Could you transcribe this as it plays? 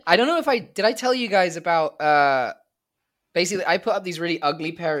I don't know if did I tell you guys about basically I put up these really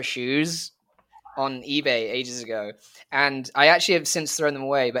ugly pair of shoes on eBay ages ago, and I actually have since thrown them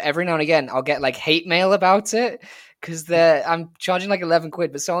away, but every now and again I'll get like hate mail about it because I'm charging like 11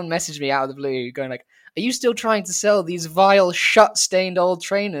 quid, but someone messaged me out of the blue going like, are you still trying to sell these vile shut stained old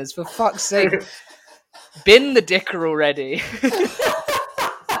trainers? For fuck's sake, bin the dicker already.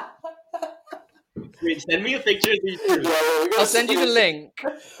 Wait, send me a picture of these shoes. I'll send you the link.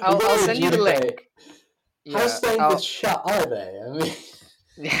 I'll send you the link. How stained with shut are they? I mean,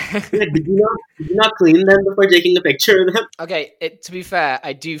 Did you not clean them before taking a picture of them? Okay, to be fair,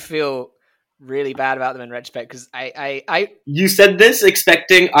 I do feel really bad about them in retrospect because I You said this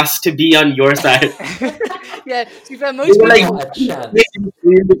expecting us to be on your side. Yeah, to be fair, most people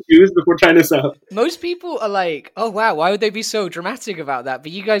clean the shoes before trying to sell. Most people are like, "Oh wow, why would they be so dramatic about that?"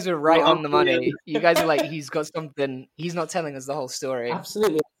 But you guys are right on the money. You guys are like, "He's got something. He's not telling us the whole story."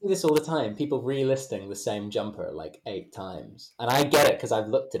 Absolutely, I see this all the time. People relisting the same jumper like 8 times, and I get it because I've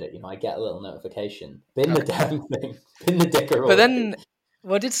looked at it. I get a little notification. Bin the damn thing. Bin the dicker. But then,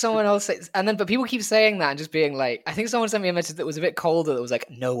 what did someone else say? But people keep saying that and just being like, I think someone sent me a message that was a bit colder. That was like,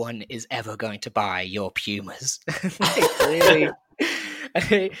 "No one is ever going to buy your Pumas." Like, really.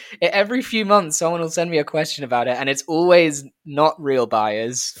 Every few months, someone will send me a question about it, and it's always not real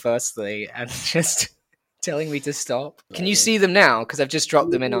buyers, firstly, and just telling me to stop. Can you see them now? Because I've just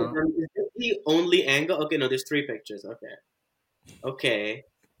dropped them in our... Is this the only angle? Okay, no, there's 3 pictures. Okay.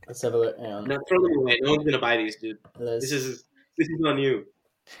 Let's have a look. Hang on. No, throw them away. No one's gonna buy these, dude. This is on you.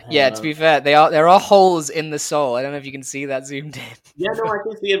 Yeah, to be fair, there are holes in the sole. I don't know if you can see that zoomed in. Yeah, no, I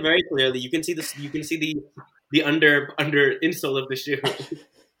can see it very clearly. You can see this. You can see the under insole of the shoe.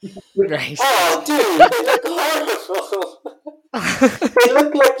 Right. Oh, dude, they look horrible. They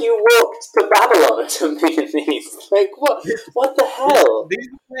look like you walked to Babylon or something in these. Like, what the hell?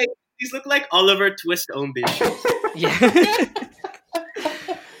 These look like Oliver Twist owned these shoes. Yeah.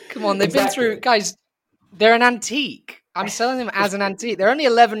 Come on, they've been through... Guys, they're an antique. I'm selling them as an antique. They're only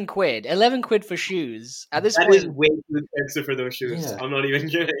 11 quid. 11 quid for shoes. At this point... That is way too expensive for those shoes. Yeah. I'm not even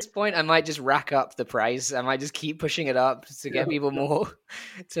kidding. At this point, I might just rack up the price. I might just keep pushing it up to get people more...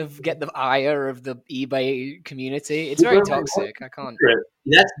 to get the ire of the eBay community. It's very toxic. I can't...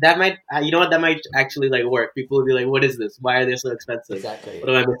 That might... You know what? That might actually work. People will be like, what is this? Why are they so expensive? Exactly. What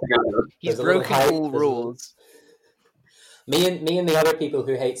am I missing out on? He's broken all rules. Me and the other people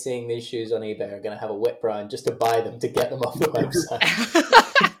who hate seeing these shoes on eBay are going to have a whip round just to buy them to get them off the website.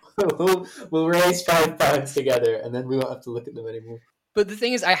 we'll raise £5 together, and then we won't have to look at them anymore. But the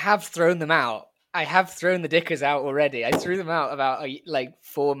thing is, I have thrown them out. I have thrown the dickers out already. I threw them out about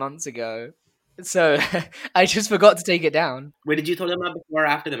 4 months ago. So I just forgot to take it down. Wait, did you throw them out before or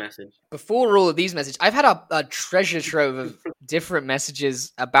after the message? Before all of these messages. I've had a treasure trove of different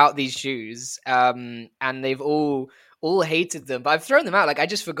messages about these shoes, and they've all hated them, but I've thrown them out. I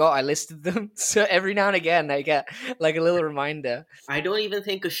just forgot I listed them. So every now and again, I get a little reminder. I don't even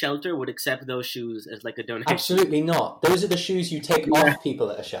think a shelter would accept those shoes as a donation. Absolutely not. Those are the shoes you take off people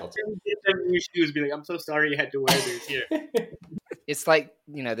at a shelter. Give them new shoes, be like, I'm so sorry you had to wear these here. It's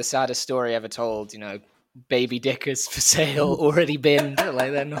the saddest story ever told, baby dickers for sale, already binned.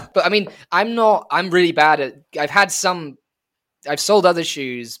 They're not. But I mean, I'm really bad at, I've sold other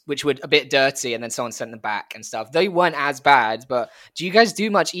shoes which were a bit dirty and then someone sent them back and stuff. They weren't as bad, but do you guys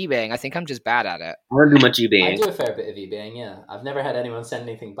do much eBaying? I think I'm just bad at it. I don't do much eBaying. I do a fair bit of eBaying, yeah. I've never had anyone send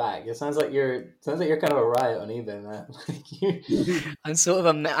anything back. It sounds like you're kind of a riot on eBay, man. I'm sort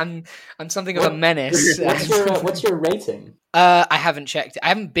of I'm something of a menace. What's your rating? I haven't checked. I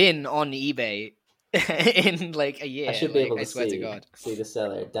haven't been on eBay in a year. I should be able to see the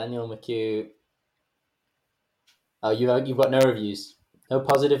seller. Daniel McHugh. Oh, you've got no reviews. No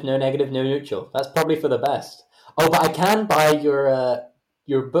positive, no negative, no neutral. That's probably for the best. Oh, but I can buy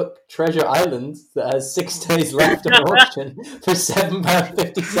your book Treasure Island that has 6 days left on auction for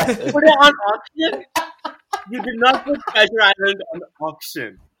 £7.57. Put it on auction? You did not put Treasure Island on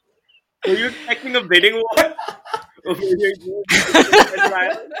auction. Were you expecting a bidding war? Over your Treasure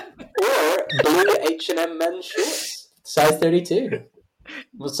Island? Or blue H&M men's shorts, size 32.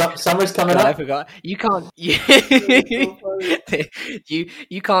 Well, summer's coming up. I forgot. You can't. You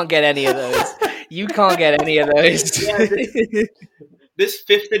can't get any of those. You can't get any of those. Yeah, this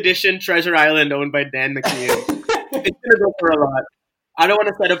 5th edition Treasure Island owned by Dan McKeon. It's gonna go for a lot. I don't want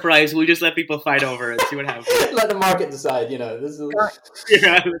to set a price. We just let people fight over it. See what happens. Let the market decide. This is.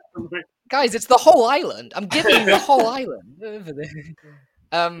 Yeah. Guys, it's the whole island. I'm giving you the whole island.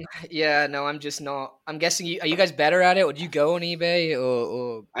 Yeah, no, I'm just not. I'm guessing are you guys better at it, or do you go on eBay,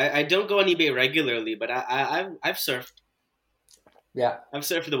 or? I don't go on eBay regularly, but I've surfed. Yeah, I've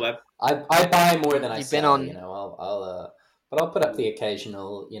surfed the web. I buy more than I You've been sell. on- You know, but I'll put up the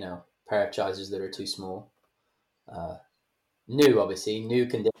occasional, pair of trousers that are too small. New, obviously, new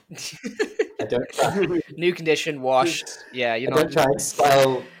condition. I don't try. New condition, washed. Yeah, you're I not. don't try and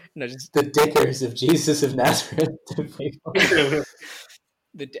sell No, just the dickers of Jesus of Nazareth to people.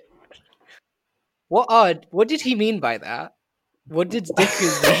 the. What did he mean by that? What did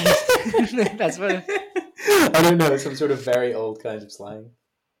Dickers mean? That's what. I don't know. Some sort of very old kind of slang.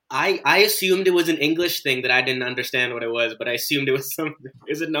 I assumed it was an English thing that I didn't understand what it was, but I assumed it was something.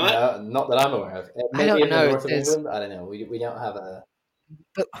 Is it not? No, not that I'm aware of. I Maybe don't in the know. north of England. I don't know. We don't have a.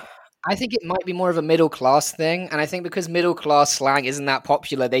 But I think it might be more of a middle class thing, and I think because middle class slang isn't that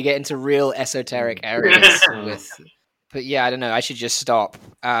popular, they get into real esoteric areas with. But yeah, I don't know. I should just stop.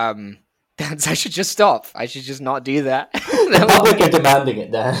 I should just stop. I should just not do that. The public are demanding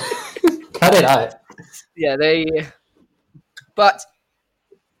it, Dan. Cut it out. Yeah, they. But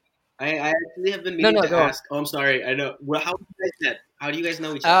I actually have been meaning No, to go on. ask. Oh, I'm sorry. I know. Well, how do you guys met? How do you guys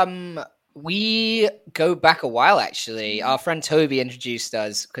know each other? We go back a while actually. Our friend Toby introduced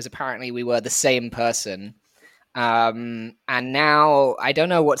us because apparently we were the same person. And now I don't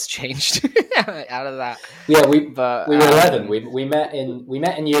know what's changed out of that. Yeah, we But were 11. We met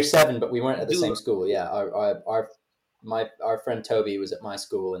in year 7, but we weren't at the same school. Yeah, our friend Toby was at my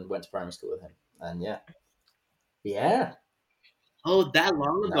school and went to primary school with him. And yeah. Oh, that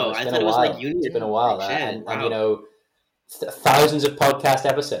long ago. No, I thought it was like uni. It's been a while, Shit, and wow. you know, thousands of podcast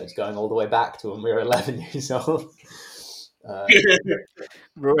episodes going all the way back to when we were 11 years old.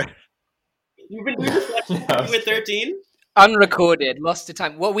 You've been doing this since you were 13? Unrecorded, lost to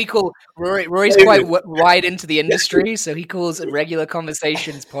time. What we call Rory's quite wide into the industry, so he calls regular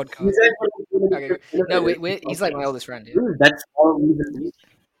conversations podcast. Okay. No, he's like my oldest friend. Yeah. That's all we've been.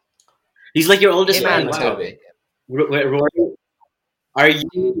 He's like your oldest friend. Wow. Toby. Rory, are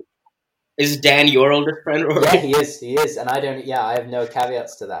you? Is Dan your oldest friend, Rory? Yeah, he is, and I don't. Yeah, I have no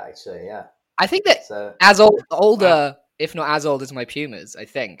caveats to that. Actually, yeah. I think that So, as older, if not as old as my Pumas. I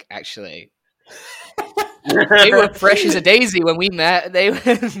think actually. They were fresh as a daisy when we met. They were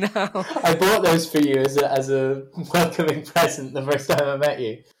now. I bought those for you as a welcoming present the first time I met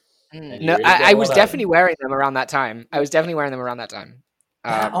you. No, I was definitely wearing them around that time.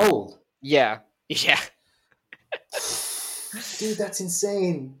 That old? Yeah. Dude, that's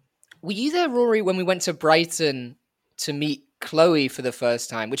insane. Were you there, Rory, when we went to Brighton to meet Chloe for the first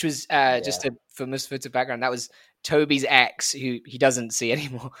time? Which was just for Mustafa to background. That was Toby's ex, who he doesn't see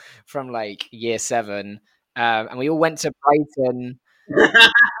anymore from like year 7. And we all went to Brighton.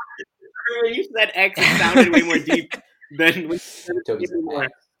 When you said ex, it sounded way more deep than when Toby's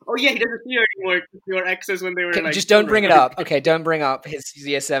ex. Oh yeah, he doesn't see her anymore. Your exes when they were like. Just don't bring it up. Okay, don't bring up his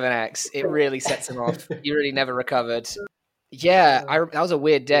year 7 ex. It really sets him off. He really never recovered. Yeah, that was a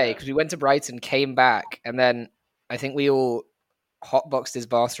weird day because we went to Brighton, came back, and then I think we all hotboxed his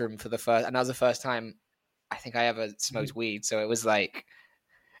bathroom for the first, and that was the first time I think I ever smoked weed. So it was like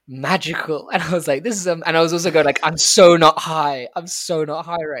magical, and I was like, "This is," and I was also going like, "I'm so not high. I'm so not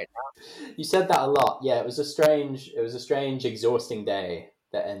high right now." You said that a lot. Yeah, it was a strange, exhausting day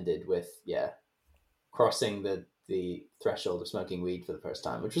that ended with crossing the threshold of smoking weed for the first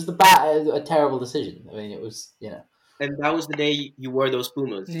time, which was a terrible decision. I mean, it was And that was the day you wore those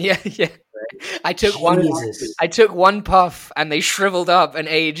Pumas. Yeah. I took one puff, and they shriveled up and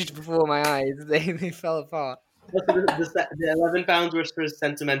aged before my eyes. They fell apart. The 11 pounds was for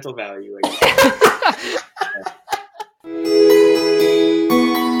sentimental value. I guess.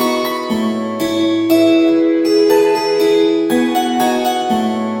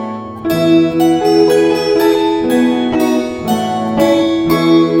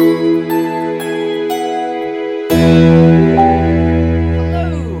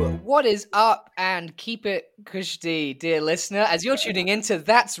 What is up, and keep it kushti, dear listener, as you're tuning into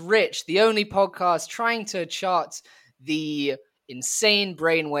That's Rich, the only podcast trying to chart the insane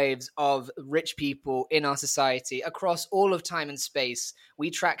brainwaves of rich people in our society across all of time and space.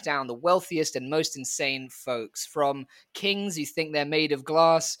 We track down the wealthiest and most insane folks, from kings who think they're made of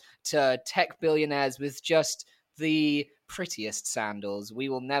glass to tech billionaires with just the prettiest sandals. We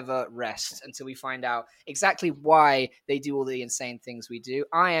will never rest until we find out exactly why they do all the insane things we do.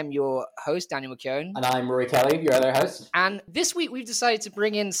 I am your host, Daniel McKeown. And I'm Rory Kelly, your other host. And this week we've decided to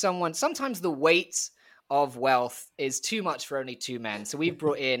bring in someone. Sometimes the weight of wealth is too much for only 2 men. So we've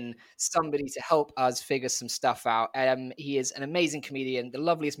brought in somebody to help us figure some stuff out. He is an amazing comedian, the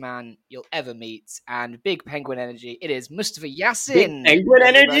loveliest man you'll ever meet, and big penguin energy. It is Mustafa Yasin. Big penguin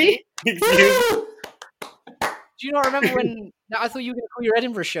energy? Do you not remember when... I thought you were going to call your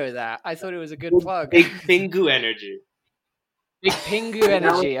Edinburgh show that. I thought it was a good plug. Big Pingu energy. Big Pingu That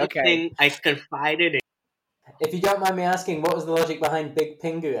was energy. the Okay. thing I confided in. If you don't mind me asking, what was the logic behind Big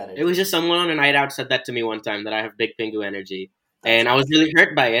Pingu energy? It was just someone on a night out said that to me one time, that I have big Pingu energy. That's And I was really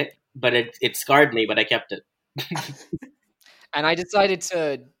hurt by it, but it scarred me, but I kept it. And I decided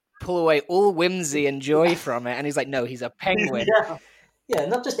to pull away all whimsy and joy from it. And he's like, no, he's a penguin. Yeah,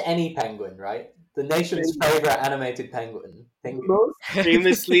 not just any penguin, right? The nation's favorite animated penguin. The most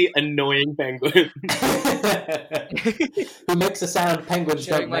famously annoying penguin. Who makes a sound penguins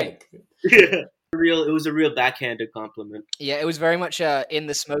don't make. Yeah. It was a real backhanded compliment. Yeah, it was very much in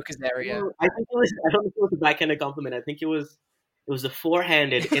the smokers area. No, I think it was. I don't think it was a backhanded compliment. I think it was a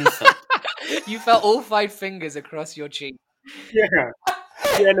forehanded insult. You felt all 5 fingers across your cheek. Yeah,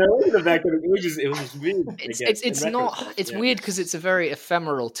 yeah. No, it wasn't a backhanded. It was just weird. It's not. It's weird because it's a very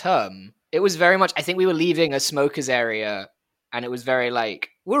ephemeral term. It was very much. I think we were leaving a smokers area, and it was very like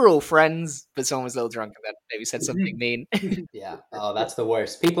we're all friends, but someone was a little drunk and then maybe said something mean. Yeah. Oh, that's the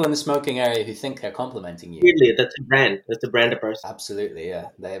worst. People in the smoking area who think they're complimenting you. Weirdly, that's a brand. That's a brand of person. Absolutely, yeah.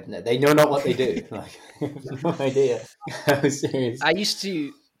 They know not what they do. Like, no idea. How serious. I used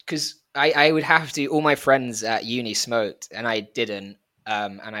to, because I would have to. All my friends at uni smoked, and I didn't.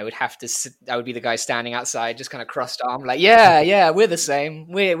 And I would have to. I would be the guy standing outside, just kind of crossed arm, like, yeah, we're the same.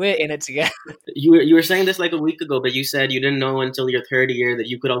 We're in it together. You were saying this like a week ago, but you said you didn't know until your third year that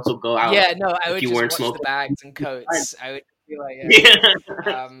you could also go out. Yeah, no, I would you just weren't watch smoking. the bags and coats. I would be like,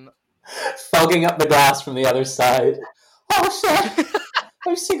 Yeah. Fogging up the glass from the other side. Oh shit!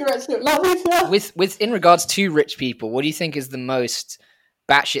 Those cigarettes look lovely. With in regards to rich people, what do you think is the most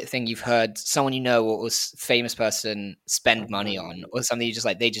batshit thing you've heard someone you know or famous person spend money on, or something you just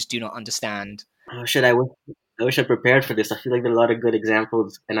like they just do not understand? Oh shit! I wish I prepared for this. I feel like there are a lot of good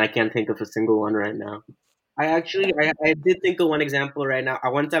examples, and I can't think of a single one right now. I did think of one example right now.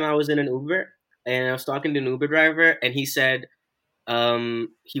 One time I was in an Uber, and I was talking to an Uber driver, and he said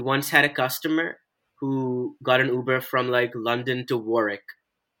he once had a customer who got an Uber from like London to Warwick.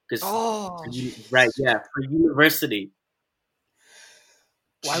 Right, yeah, for university.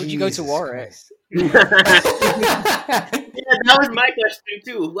 Why would you go to Warwick? Yeah, that was my question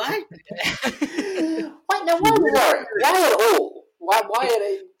too. What? Why Warwick? Why at all? Why at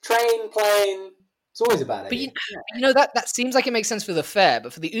a train, plane? It's always about it. But you know that seems like it makes sense for the fare,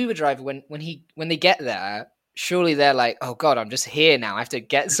 but for the Uber driver, when they get there, surely they're like, oh god, I'm just here now. I have to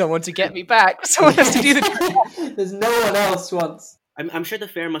get someone to get me back. Someone has to do the. There's no one else wants. I'm sure the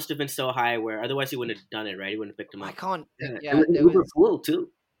fare must have been so high where otherwise he wouldn't have done it, right? He wouldn't have picked him up. I can't. Yeah, an Uber pool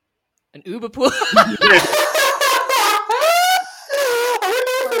too. An Uber pool.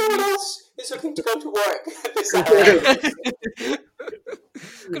 Is looking to go to work.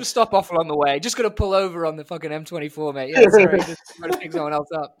 Gonna stop off along the way. Just gonna pull over on the fucking M24, mate. Yeah, sorry, just gonna pick someone else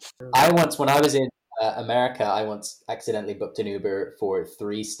up. When I was in America, I once accidentally booked an Uber for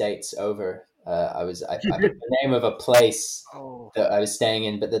 3 states over. I picked the name of a place that I was staying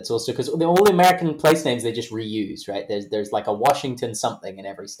in, but that's also because all the American place names they just reuse, right? There's like a Washington something in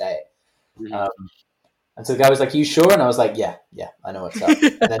every state. Mm-hmm. And so the guy was like, "You sure?" And I was like, "Yeah, I know what's up."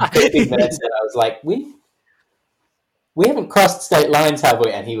 And then 15 minutes in, I was like, "We haven't crossed state lines, have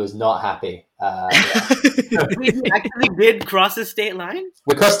we?" And he was not happy. We actually did cross the state line?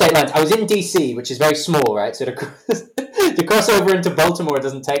 We crossed state lines. I was in DC, which is very small, right? So to cross over into Baltimore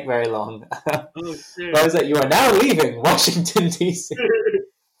doesn't take very long. Oh, shit. I was like, "You are now leaving Washington, DC."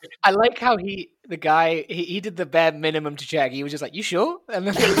 I like how he did the bare minimum to check. He was just like, "You sure?" And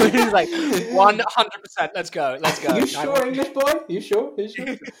then he was like, 100%. Let's go. You sure, English boy? You sure?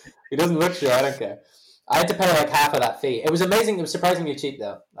 He doesn't look sure. I don't care. I had to pay like half of that fee. It was amazing. It was surprisingly cheap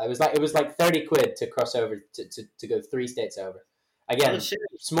though. It was like 30 quid to cross over to go 3 states over. Again,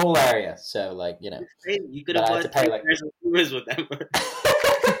 small area, so like you know. You could have bought 3 pairs of Ubers with them.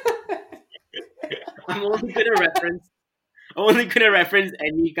 I'm only gonna reference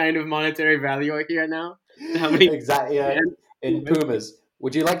any kind of monetary value here now. How many exactly in Pumas?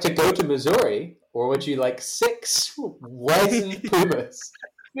 Would you like to go to Missouri, or would you like 6 Wesson Pumas?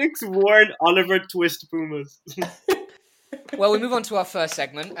 6 Warren Oliver Twist Pumas. Well, we move on to our first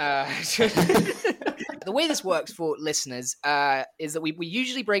segment. The way this works for listeners is that we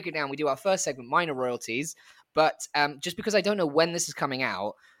usually break it down. We do our first segment, minor royalties, but just because I don't know when this is coming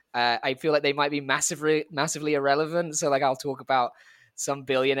out, I feel like they might be massively irrelevant. So like I'll talk about some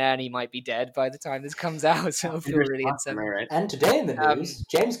billionaire and he might be dead by the time this comes out. So it'll feel really insane. Right? And today in the news,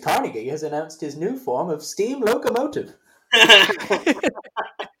 James Carnegie has announced his new form of steam locomotive.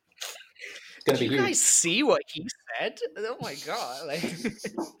 Did you guys see what he said? Oh my god!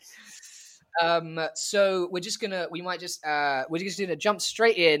 So we're just gonna jump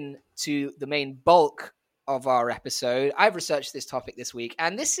straight in to the main bulk of our episode. I've researched this topic this week,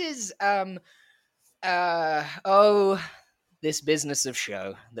 and this is this business of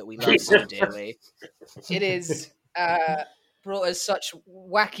show that we love so dearly. It is brought us such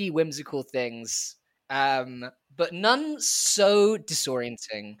wacky, whimsical things, but none so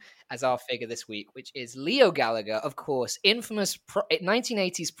disorienting as our figure this week, which is Leo Gallagher, of course, infamous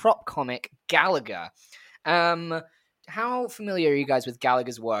 1980s prop comic Gallagher. How familiar are you guys with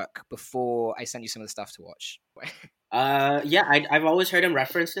Gallagher's work before I send you some of the stuff to watch? Yeah, I've always heard him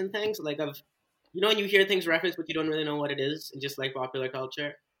referenced in things. Like, when you hear things referenced, but you don't really know what it is, just like popular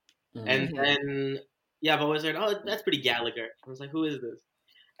culture. And then, I've always heard, oh, that's pretty Gallagher. I was like, who is this?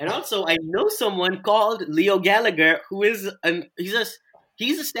 And also, I know someone called Leo Gallagher, who is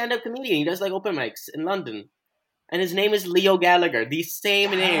he's a stand-up comedian. He does like open mics in London, and his name is Leo Gallagher. The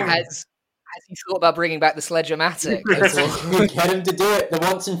same name. Has he thought about bringing back the Sledge-O-Matic? Get him to do it. The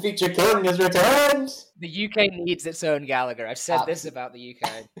once and future king has returned. The UK needs its own Gallagher. I've said this about the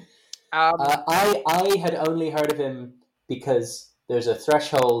UK. I had only heard of him because there's a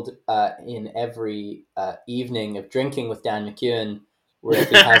threshold in every evening of drinking with Dan McEwen where if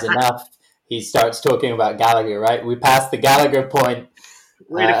he has enough, he starts talking about Gallagher, right? We passed the Gallagher point,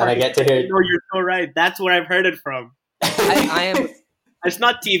 and I get to hear... No, you're so right. That's where I've heard it from. I am... It's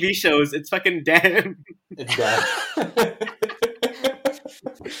not TV shows. It's fucking Dan. It's Dan.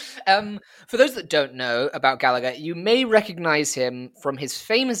 For those that don't know about Gallagher, you may recognize him from his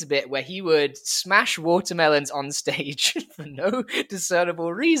famous bit where he would smash watermelons on stage for no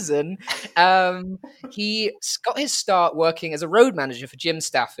discernible reason. He got his start working as a road manager for Jim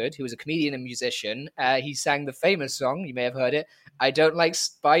Stafford, who was a comedian and musician. He sang the famous song, you may have heard it, I Don't Like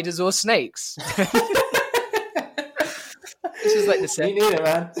Spiders or Snakes. This is like the same. You need it,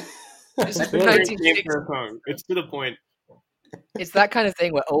 man. This is the 1960s. It's to the point. It's that kind of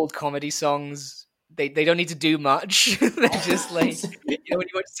thing where old comedy songs, they don't need to do much. They're just like, when you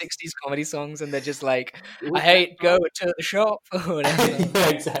watch 60s comedy songs and they're just like, I hate going to the shop or whatever. Yeah,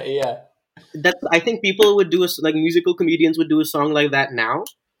 exactly, yeah. I think people would do musical comedians would do a song like that now,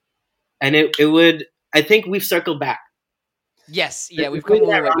 and it would. I think we've circled back. Yes, yeah, we've come all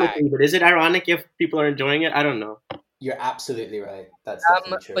the way back. But is it ironic if people are enjoying it? I don't know. You're absolutely right. That's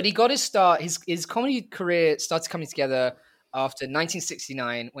true. But he got his start. His comedy career started coming together after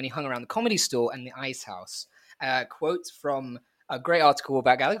 1969 when he hung around the Comedy Store and the Ice House. Quote from a great article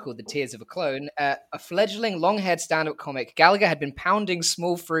about Gallagher called The Tears of a Clone. A fledgling long-haired stand-up comic, Gallagher had been pounding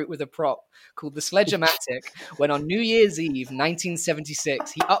small fruit with a prop called the Sledge-O-Matic when on New Year's Eve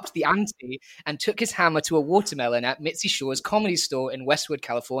 1976 he upped the ante and took his hammer to a watermelon at Mitzi Shore's Comedy Store in Westwood,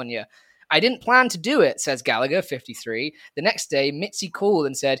 California. I didn't plan to do it, says Gallagher, 53. The next day, Mitzi called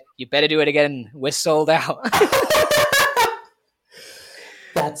and said, you better do it again. We're sold out.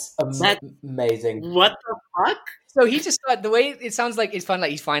 That's amazing. What the fuck? So he just started, the way it sounds like it's fun,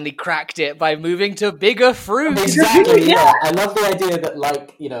 like he's finally cracked it by moving to bigger fruit. Exactly, yeah. I love the idea that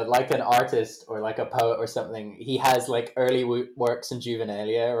like an artist or like a poet or something, he has like early works in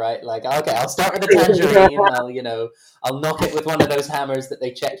juvenilia, right? Like, okay, I'll start with a tangerine, I'll knock it with one of those hammers that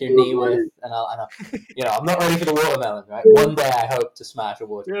they check your knee with, and I'll I'm not ready for the watermelon, right? One day I hope to smash a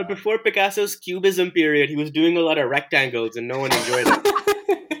watermelon. Yeah, before Picasso's Cubism period, he was doing a lot of rectangles and no one enjoyed it.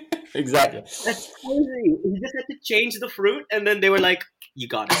 Exactly. That's crazy. He just had to change the fruit, and then they were like, you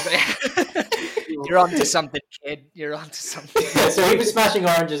got it. You're onto something, kid. You're onto something. So he was smashing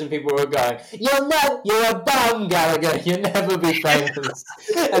oranges, and people were going, you're a bum, Gallagher. You'll never be famous.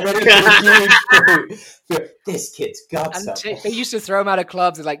 And then he was a huge fruit. This kid's got something. They used to throw him out of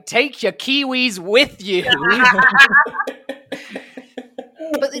clubs and like, take your kiwis with you.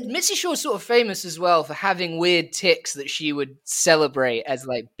 But Mitzi Shore's sort of famous as well for having weird tics that she would celebrate as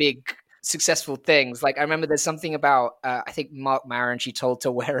like big successful things. Like I remember there's something about I think Mark Maron she told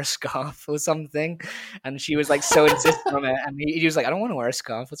to wear a scarf or something, and she was like so insistent on it, and he was like, I don't want to wear a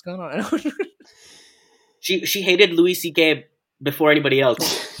scarf. What's going on? She hated Louis C.K. before anybody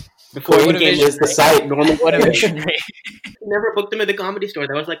else. Before he came to the site, normal. What a visionary! Never booked him at the Comedy Store.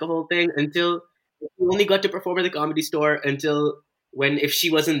 That was like a whole thing until he only got to perform at the Comedy Store until. If she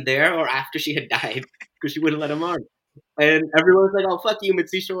wasn't there or after she had died, because she wouldn't let him on. And everyone was like, oh, fuck you,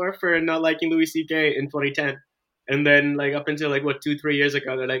 Mitzi Shore, for not liking Louis C.K. in 2010. And then, like, up until, 2-3 years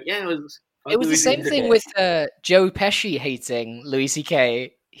ago, they're like, yeah, it was the same thing with Joe Pesci hating Louis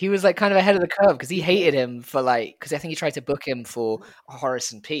C.K. He was, like, kind of ahead of the curve, because he hated him for, because I think he tried to book him for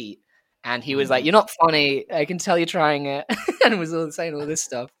Horace and Pete. And he was like, you're not funny. I can tell you're trying it. And was all saying all this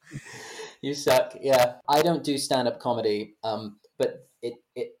stuff. You suck. Yeah. I don't do stand-up comedy. But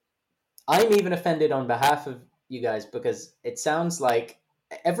I'm even offended on behalf of you guys because it sounds like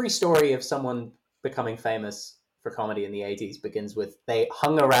every story of someone becoming famous for comedy in the 80s begins with they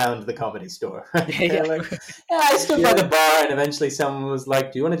hung around the Comedy Store. Right? Yeah. Like, I stood by the bar, and eventually someone was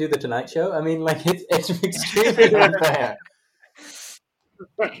like, "Do you want to do the Tonight Show?" I mean, like it's extremely unfair.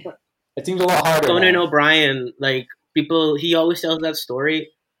 It seems a lot harder. Conan now. O'Brien, like people, he always tells that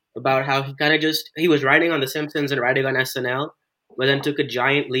story about how he kind of he was writing on The Simpsons and writing on SNL, but then took a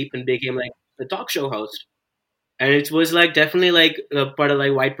giant leap and became like the talk show host. And it was like definitely like a part of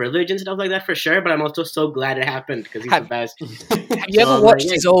like white privilege and stuff like that for sure. But I'm also so glad it happened because he's the best. Have you ever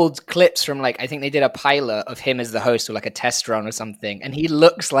watched his old clips from like, I think they did a pilot of him as the host or like a test run or something, and he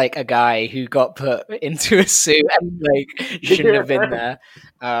looks like a guy who got put into a suit and like shouldn't have been there.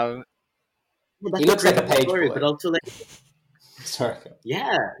 He looks like a page boy, but also like, sorry,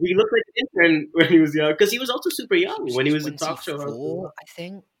 yeah, he looked like an intern when he was young because he was also super young when he was a 24, talk show host. I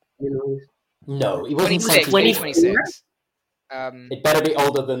think. You know, no, he wasn't 26. It better be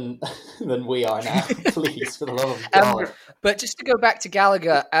older than we are now, please, for the love of God. But just to go back to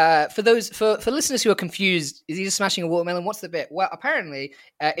Gallagher, for listeners who are confused, is he just smashing a watermelon? What's the bit? Well, apparently,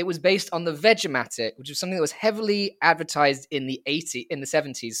 it was based on the Vegemite, which was something that was heavily advertised in the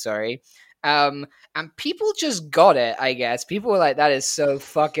 70s. Sorry. And people just got it, I guess. People were like, that is so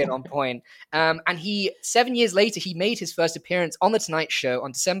fucking on point. And 7 years later, he made his first appearance on The Tonight Show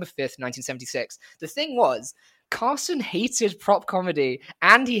on December 5th, 1976. The thing was, Carson hated prop comedy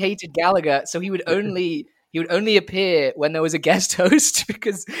and he hated Gallagher, so he would only appear when there was a guest host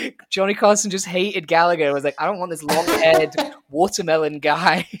because Johnny Carson just hated Gallagher and was like, I don't want this long-haired watermelon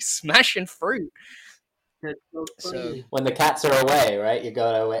guy smashing fruit. So when the cats are away, right? You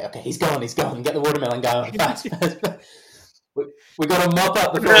go away. Okay, he's gone. Get the watermelon guy on fast. We got to mop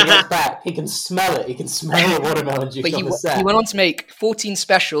up before he gets back. He can smell it. He can smell the watermelon juice on the set. He went on to make 14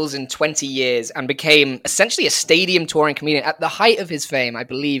 specials in 20 years and became essentially a stadium touring comedian. At the height of his fame, I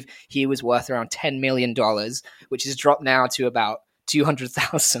believe he was worth around $10 million, which has dropped now to about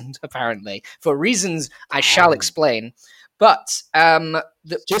 200,000, apparently, for reasons I shall explain. But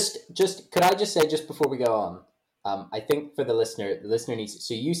just could I just say just before we go on, I think for the listener needs.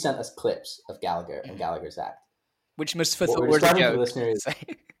 So you sent us clips of Gallagher and Gallagher's act, which Mustafa thought was a joke.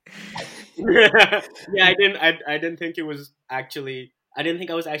 Yeah, I didn't think it was actually. I didn't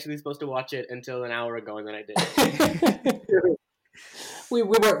think I was actually supposed to watch it until an hour ago, and then I did. we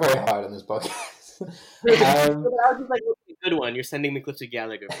work very hard on this podcast. I was just like, okay, good one. You're sending me clips of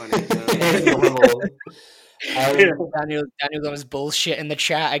Gallagher. Funny. Daniel got his bullshit in the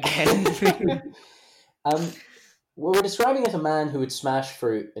chat again. What we're describing as a man who would smash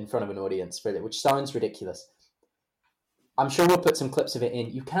fruit in front of an audience, which sounds ridiculous. I'm sure we'll put some clips of it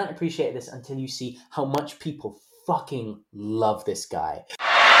in. You can't appreciate this until you see how much people fucking love this guy.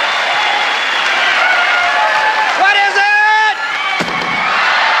 What is it?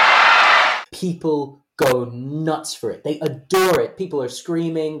 People go nuts for it. They adore it. People are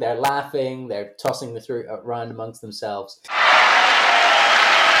screaming, they're laughing, they're tossing the fruit around amongst themselves.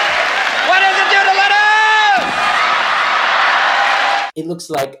 What is it, doodle-doo? It looks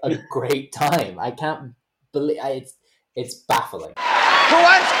like a great time. I can't believe it's baffling. Who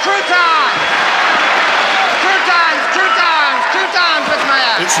wants croutons? Croutons with my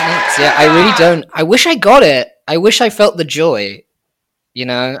ass. It's nuts. Yeah, I really don't. I wish I got it. I wish I felt the joy. You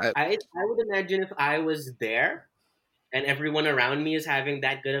know, I would imagine if I was there and everyone around me is having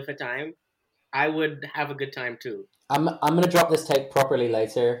that good of a time, I would have a good time too. I'm gonna drop this take properly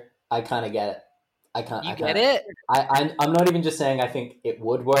later. I kind of get it. You get it? I'm not even just saying I think it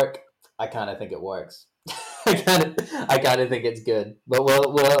would work. I kind of think it works. I kind of think it's good, but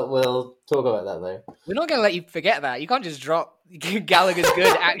we'll talk about that later. We're not gonna let you forget that. You can't just drop Gallagher's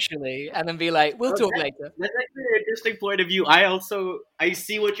good actually, and then be like, "We'll talk later." That's actually an interesting point of view. I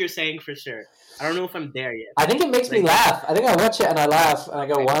see what you're saying for sure. I don't know if I'm there yet. I think it makes me laugh. I think I watch it and I laugh, and I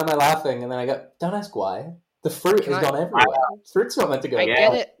go, "Why am I laughing?" And then I go, "Don't ask why." The fruit has gone everywhere. Fruit's not meant to go. I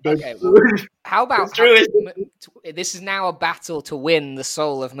get it. Okay, well, how about this is now a battle to win the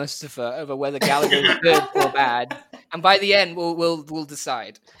soul of Mustafa over whether Gallagher is good or bad, and by the end we'll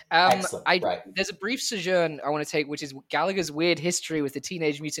decide. Excellent. Right. There's a brief sojourn I want to take, which is Gallagher's weird history with the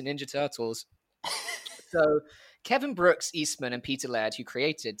Teenage Mutant Ninja Turtles. So Kevin Brooks, Eastman, and Peter Laird, who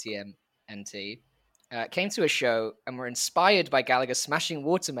created TMNT, came to a show and were inspired by Gallagher smashing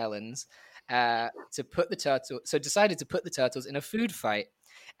watermelons. Decided to put the turtles in a food fight,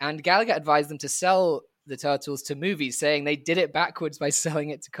 and Gallagher advised them to sell the turtles to movies, saying they did it backwards by selling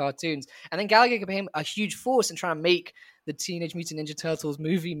it to cartoons. And then Gallagher became a huge force in trying to make the Teenage Mutant Ninja Turtles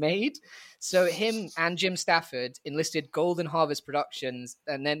movie made. So him and Jim Stafford enlisted Golden Harvest Productions,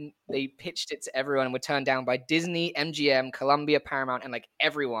 and then they pitched it to everyone and were turned down by Disney, MGM, Columbia, Paramount, and like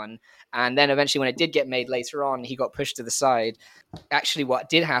everyone. And then eventually when it did get made later on, he got pushed to the side. Actually, what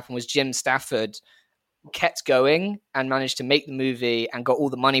did happen was Jim Stafford kept going and managed to make the movie and got all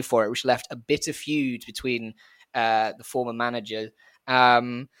the money for it, which left a bitter feud between the former manager.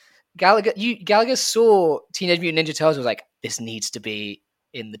 Gallagher saw Teenage Mutant Ninja Turtles, was like, this needs to be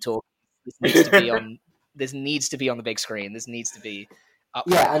in the talk. This needs to be on. This needs to be on the big screen. This needs to be up.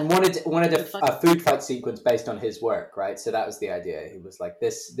 Yeah, and wanted a food fight sequence based on his work, right? So that was the idea. He was like,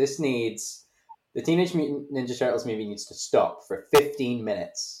 this needs, the Teenage Mutant Ninja Turtles movie needs to stop for 15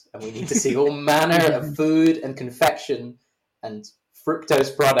 minutes, and we need to see all manner of food and confection and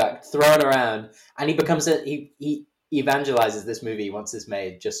fructose product thrown around. And he becomes he evangelizes this movie once it's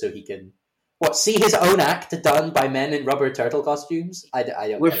made, just so he can see his own act done by men in rubber turtle costumes. I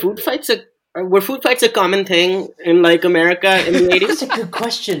don't. Were food fights a common thing in like America in the 80s? That's a good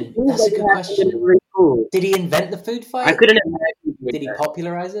question. That's a good question. Cool. Did he invent the food fight? I couldn't imagine. Did he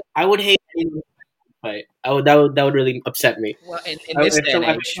popularize it? I would hate any food fight. That would really upset me. Well, in this day and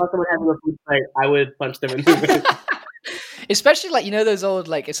age, if I saw someone having a food fight, I would punch them in the face. Especially like, you know, those old,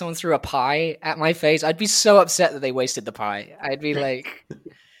 like, if someone threw a pie at my face, I'd be so upset that they wasted the pie. I'd be like,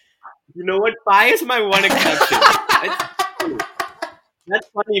 you know what? Pie is my one exception. That's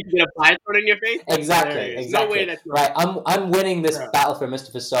funny if you get a pie thrown in your face. Exactly. No way that's right. I'm winning this battle for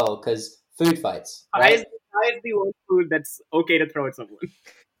Mustafa's soul because food fights. Right? Pie is the one food that's okay to throw at someone.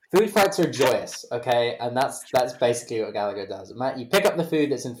 Food fights are joyous, okay, and that's basically what Gallagher does. Matt, you pick up the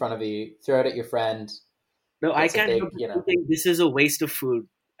food that's in front of you, throw it at your friend. No, I can't help but think this is a waste of food.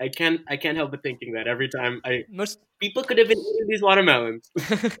 I can't help but thinking that every time people could have been eating these watermelons.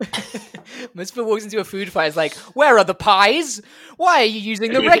 Mustafa walks into a food fight. It's like, where are the pies? Why are you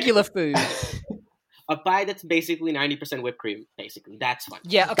using the regular food? A pie that's basically 90% whipped cream. Basically, that's fine.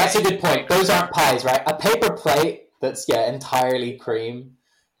 Yeah, okay. That's a good point. Those aren't pies, right? A paper plate that's entirely cream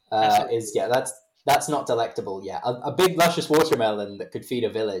that's not delectable. Yeah, a big luscious watermelon that could feed a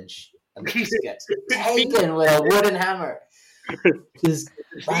village and just gets taken with a wooden hammer.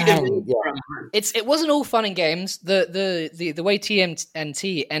 It wasn't all fun and games. The way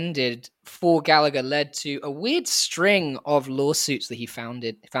TMNT ended for Gallagher led to a weird string of lawsuits that he found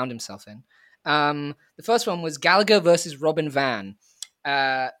himself in. The first one was Gallagher versus Robin Van.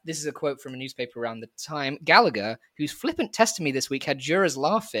 This is a quote from a newspaper around the time. Gallagher, whose flippant testimony this week had jurors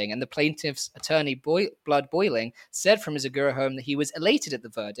laughing and the plaintiff's attorney blood boiling, said from his Agura home that he was elated at the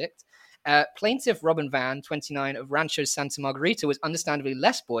verdict. Plaintiff Robin Van, 29, of Rancho Santa Margarita, was understandably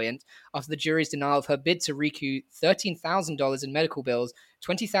less buoyant after the jury's denial of her bid to recoup $13,000 in medical bills,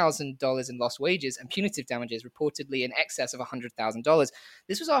 $20,000 in lost wages, and punitive damages reportedly in excess of $100,000.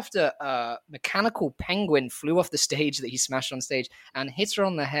 This was after a mechanical penguin flew off the stage that he smashed on stage and hit her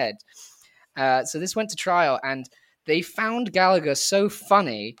on the head. So this went to trial, and they found Gallagher so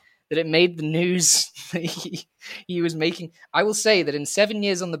funny that it made the news that he was making. I will say that in 7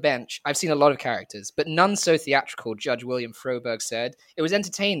 years on the bench, I've seen a lot of characters, but none so theatrical, Judge William Froberg said. It was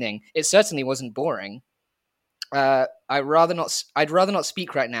entertaining. It certainly wasn't boring. I'd rather not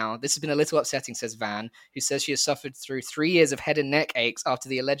speak right now. This has been a little upsetting, says Van, who says she has suffered through 3 years of head and neck aches after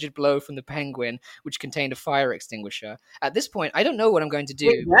the alleged blow from the penguin, which contained a fire extinguisher. At this point, I don't know what I'm going to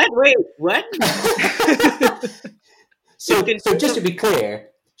do. Wait, what? So just to be clear,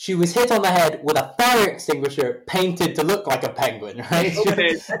 she was hit on the head with a fire extinguisher painted to look like a penguin, right?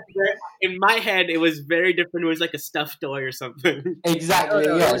 Okay. In my head, it was very different. It was like a stuffed toy or something. Exactly,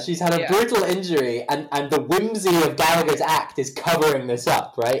 yeah. She's had a brutal injury, and the whimsy of Gallagher's act is covering this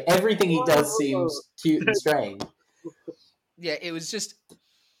up, right? Everything he does seems cute and strange. Yeah, it was just...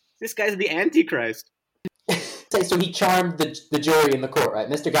 This guy's the Antichrist. So he charmed the jury in the court, right?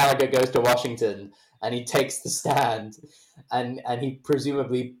 Mr. Gallagher goes to Washington, and he takes the stand, and he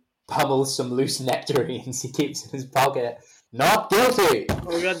presumably pummels some loose nectarines he keeps in his pocket. Not guilty! Oh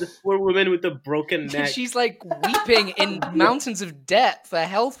my god, this poor woman with the broken neck. She's like weeping in mountains of debt for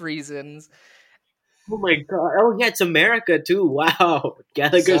health reasons. Oh my god. Oh yeah, it's America too. Wow.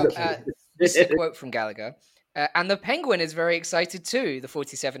 Gallagher's this is a quote from Gallagher. And the penguin is very excited too, the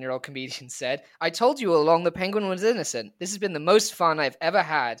 47-year-old comedian said. I told you all along the penguin was innocent. This has been the most fun I've ever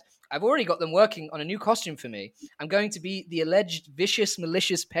had. I've already got them working on a new costume for me. I'm going to be the alleged vicious,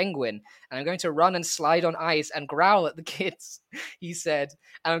 malicious penguin, and I'm going to run and slide on ice and growl at the kids, he said.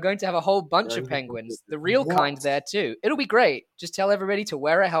 And I'm going to have a whole bunch of penguins, the real kind there too. It'll be great. Just tell everybody to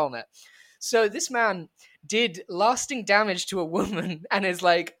wear a helmet. So this man did lasting damage to a woman and is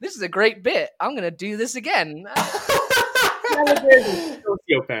like, this is a great bit. I'm going to do this again. Gallagher is a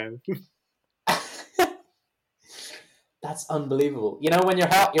sociopath. That's unbelievable. You know, when you're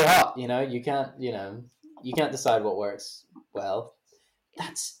hot, you're hot. You know, you can't decide what works well.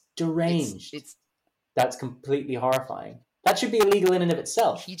 That's deranged. That's completely horrifying. That should be illegal in and of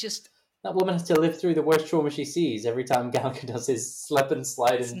itself. That woman has to live through the worst trauma she sees every time Gallagher does his slip and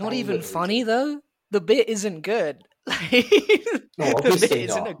slide. It's not even funny though. The bit isn't good. No, The obviously bit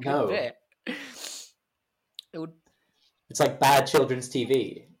isn't not. a good No. bit. It's like bad children's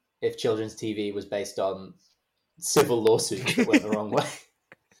TV. If children's TV was based on civil lawsuits that went the wrong way.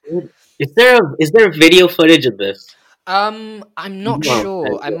 Is there video footage of this? I'm not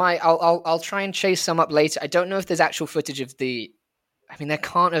sure. I'll try and chase some up later. I don't know if there's actual footage of the. I mean, there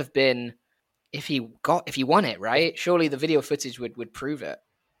can't have been if he won it, right? Surely the video footage would prove it.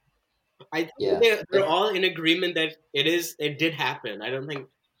 I think they're all in agreement that it did happen. I don't think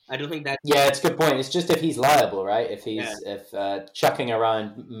that. Yeah, it's a good point. It's just if he's liable, right? If chucking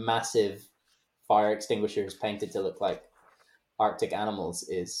around massive fire extinguishers painted to look like Arctic animals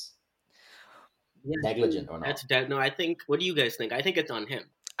is negligent or not. No, I think. What do you guys think? I think it's on him.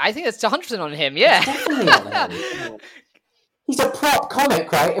 I think it's 100% on him. Yeah, it's definitely on him. He's a prop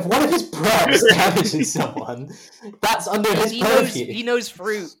comic, right? If one of his props damages someone, that's under his purview. He knows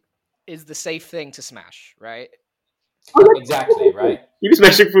fruit is the safe thing to smash, right? Exactly, right? You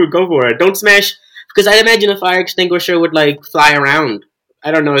smashing fruit, go for it. Don't smash, because I imagine a fire extinguisher would like fly around. I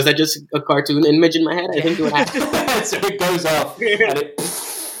don't know. Is that just a cartoon image in my head? I think it would happen. So it goes off and it.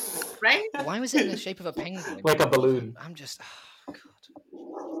 Right? Why was it in the shape of a penguin? Like a balloon. I'm just. Oh,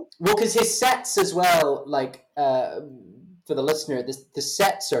 God. Well, because his sets as well, like, for the listener, the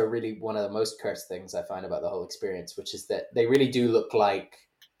sets are really one of the most cursed things I find about the whole experience, which is that they really do look like,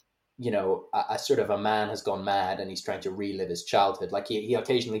 you know, a sort of a man has gone mad and he's trying to relive his childhood. Like, he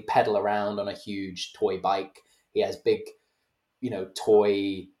occasionally pedal around on a huge toy bike. He has big, you know,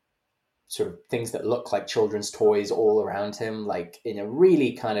 toy sort of things that look like children's toys all around him, like in a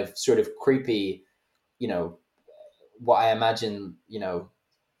really kind of sort of creepy, you know, what I imagine, you know,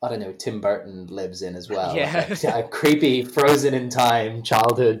 I don't know, Tim Burton lives in as well. Yeah. Like a creepy, frozen in time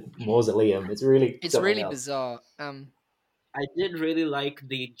childhood mausoleum. It's really bizarre. I did really like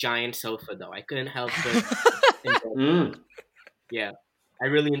the giant sofa, though. I couldn't help but enjoy it. Yeah. I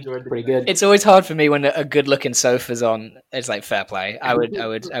really enjoyed it. Pretty good. It's always hard for me when a good-looking sofa's on. It's like fair play. I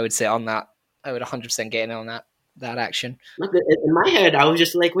would sit on that. I would 100% get in on that action. Look, in my head, I was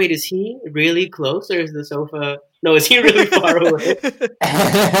just like, wait, is he really close, or is the sofa? No, is he really far away?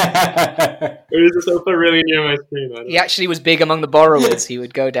 Or is the sofa really near my screen? He actually was big among the borrowers. He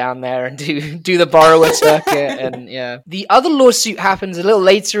would go down there and do the borrower circuit, and yeah. The other lawsuit happens a little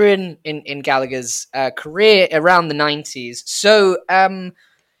later in Gallagher's career, around the 90s. So,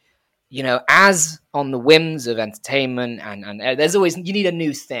 you know, as on the whims of entertainment, and there's always, you need a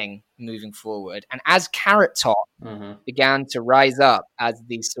new thing moving forward. And as Carrot Top began to rise up as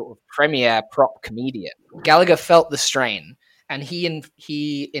the sort of premier prop comedian, Gallagher felt the strain, and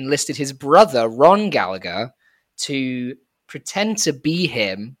he enlisted his brother, Ron Gallagher, to pretend to be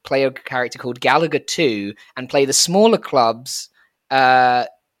him, play a character called Gallagher 2, and play the smaller clubs to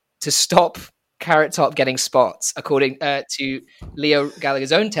stop Carrot Top getting spots, according to Leo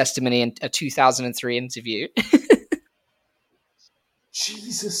Gallagher's own testimony in a 2003 interview.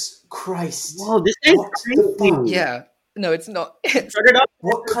 Jesus Christ. Whoa, this is crazy. Yeah. No, it's not.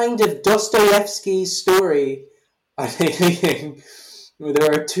 What kind of Dostoevsky story are they making?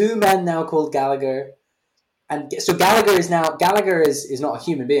 There are two men now called Gallagher. And so Gallagher is not a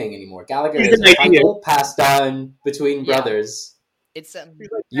human being anymore. Gallagher is a title passed down between brothers. It's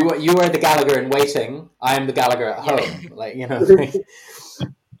you are the Gallagher in waiting. I am the Gallagher at home. Like, you know.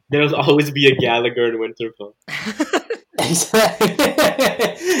 There'll always be a Gallagher in Winterfell.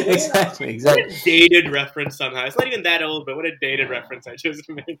 Exactly. What a dated reference somehow. It's not even that old, but what a dated reference I just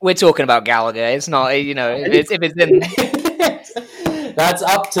made. We're talking about Gallagher. It's not, you know, if it's in... That's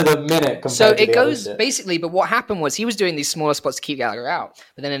up to the minute. So it goes basically, but what happened was he was doing these smaller spots to keep Gallagher out.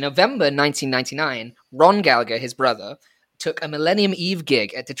 But then in November 1999, Ron Gallagher, his brother, took a Millennium Eve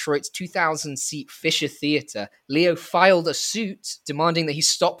gig at Detroit's 2,000-seat Fisher Theater. Leo filed a suit demanding that he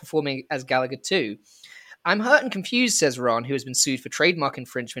stop performing as Gallagher 2. I'm hurt and confused, says Ron, who has been sued for trademark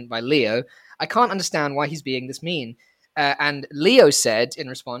infringement by Leo. I can't understand why he's being this mean. And Leo said, in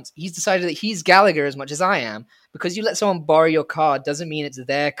response, he's decided that he's Gallagher as much as I am. Because you let someone borrow your car doesn't mean it's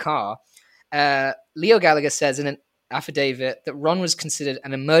their car. Leo Gallagher says in an affidavit that Ron was considered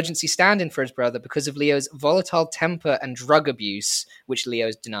an emergency stand-in for his brother because of Leo's volatile temper and drug abuse, which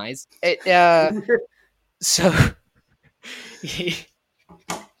Leo denies. So...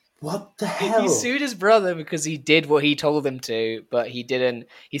 What the hell? He sued his brother because he did what he told him to, but he didn't.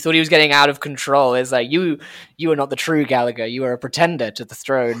 He thought he was getting out of control. It's like, you are not the true Gallagher. You are a pretender to the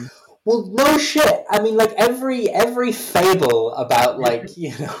throne. Well, no shit. I mean, like every fable about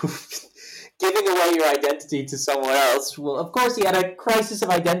giving away your identity to someone else. Well, of course, he had a crisis of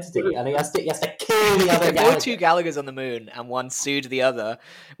identity, and he has to kill the other If there were Gallagher. two Gallaghers on the moon and one sued the other,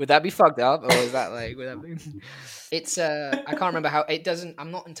 would that be fucked up, or is that like? Would that be... It's I can't remember how it doesn't. I'm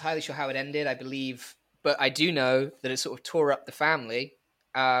not entirely sure how it ended. I believe, but I do know that it sort of tore up the family.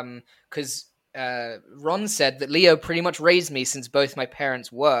 Because Ron said that Leo pretty much raised me since both my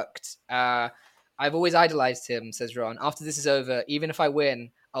parents worked. I've always idolized him, says Ron. After this is over, even if I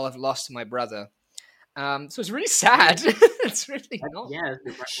win, I'll have lost my brother. So it's really sad. It's really not. Yeah.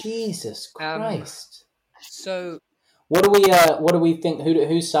 Jesus Christ. So what do we think?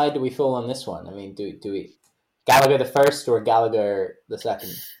 Whose side do we fall on this one? I mean, do we Gallagher the first or Gallagher the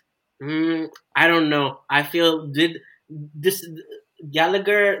second? I don't know. I feel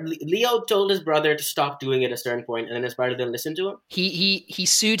Leo told his brother to stop doing it at a certain point, and then his brother didn't listen to him. He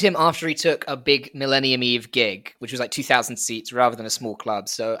sued him after he took a big Millennium Eve gig, which was like 2,000 seats rather than a small club.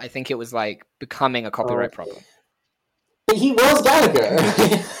 So I think it was like becoming a copyright problem. But he was Gallagher.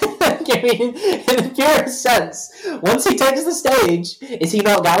 I mean, in the purest sense, once he takes the stage, is he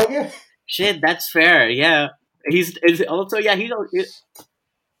not Gallagher? Shit, that's fair. Yeah, he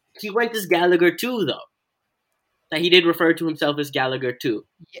went as Gallagher too, though. That he did refer to himself as Gallagher too.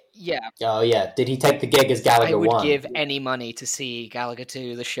 Yeah. Oh yeah. Did he take the gig as Gallagher 1? I would give any money to see Gallagher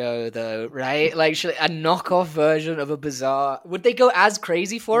 2, the show, though, right? Like a knockoff version of a bizarre. Would they go as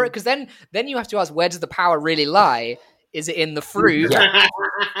crazy for it? Because then you have to ask, where does the power really lie? Is it in the fruit,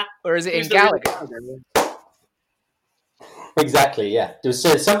 or is it in Gallagher? Exactly. Yeah. There was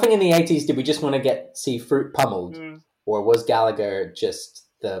something in the 80s. Did we just want to see fruit pummeled, or was Gallagher just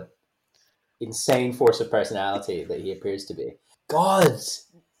the insane force of personality that he appears to be? God,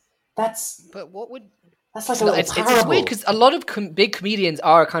 that's like a little it's weird because a lot of big comedians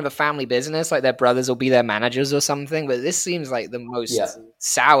are kind of a family business, like their brothers will be their managers or something, but this seems like the most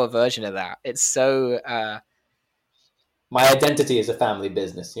sour version of that. It's so my identity is a family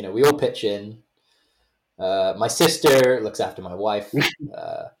business. We all pitch in. My sister looks after my wife.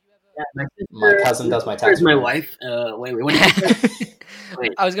 My cousin does my taxes. My wife. Wait. What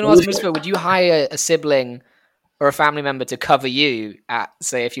Wait. I was going to ask Mustafa, would you hire a sibling or a family member to cover you at,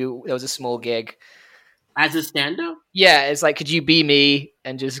 say, if there was a small gig? As a stand-up? Yeah, it's like, could you be me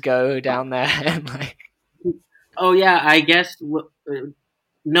and just go down there and like... Oh, yeah, I guess...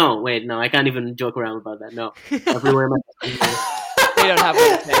 no, I can't even joke around about that. No. Everywhere They don't have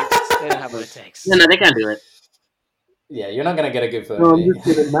what it takes. No, they can't do it. Yeah, you're not going to get a good photo.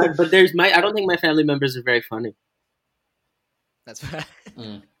 No, but I don't think my family members are very funny. That's fair.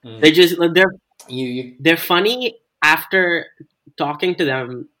 They just they're funny after talking to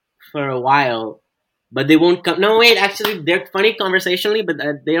them for a while, but they won't come. No, wait, actually, they're funny conversationally, but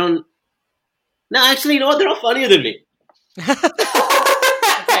they don't. No, actually, you know what? They're all funnier than me.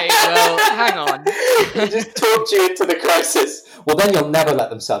 Okay, well, hang on. He just talked you into the crisis. Well, then you'll never let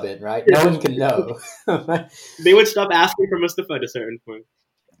them sub in, right? No one can know. They would stop asking for Mustafa at a certain point.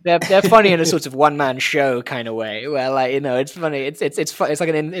 They're funny in a sort of one man show kind of way, where like it's funny. It's like like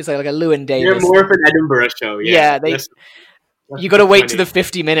a Llewyn Davis. They're more of an Edinburgh show. Yeah, you got to wait to the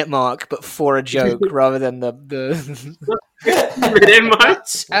 50-minute mark, but for a joke rather than the.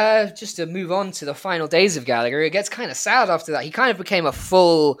 Just to move on to the final days of Gallagher, it gets kind of sad after that. He kind of became a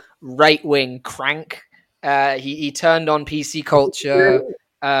full right-wing crank. He turned on PC culture.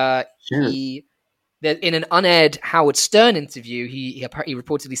 In an unaired Howard Stern interview, he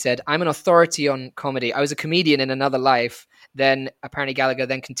reportedly said, "I'm an authority on comedy. I was a comedian in another life." Then apparently Gallagher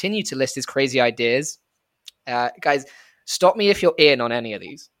then continued to list his crazy ideas. Guys, stop me if you're in on any of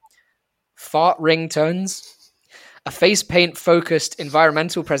these. Fart ringtones, a face paint focused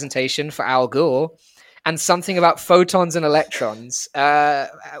environmental presentation for Al Gore, and something about photons and electrons.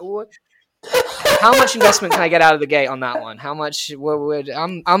 How much investment can I get out of the gate on that one? How much would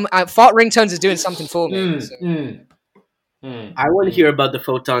fart ringtones is doing something for me. I want to hear about the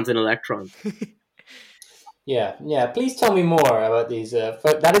photons and electrons. Yeah. Please tell me more about these.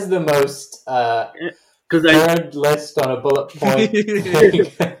 That is the most third list on a bullet point.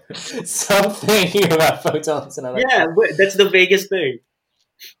 Something about photons and electrons. Yeah, that's the vaguest thing.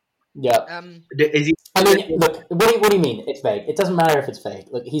 Yeah. Look, what do you mean it's vague? It doesn't matter if it's vague.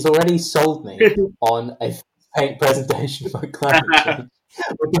 Look, he's already sold me on a paint presentation for climate change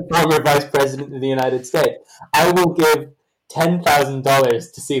with the former Vice President of the United States. I will give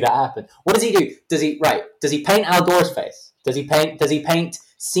 $10,000 to see that happen. What does he do? Does he paint Al Gore's face? Does he paint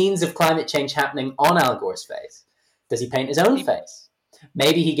scenes of climate change happening on Al Gore's face? Does he paint his own face?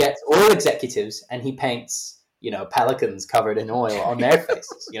 Maybe he gets oil executives and he paints, pelicans covered in oil on their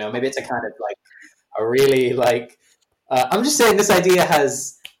faces. Maybe it's a kind of like a really like. I'm just saying this idea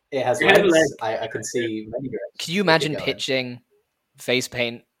has legs. I can see many directions. Can you imagine pitching face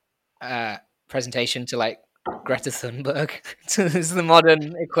paint presentation to like Greta Thunberg? This is the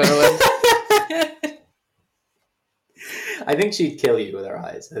modern equivalent. I think she'd kill you with her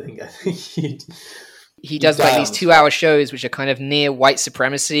eyes. I think he does like these 2-hour shows which are kind of near white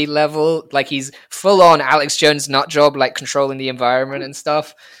supremacy level. Like he's full on Alex Jones nut job, like controlling the environment and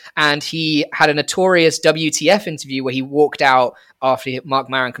stuff. And he had a notorious WTF interview where he walked out after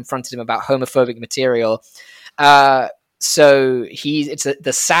Mark Maron confronted him about homophobic material. So it's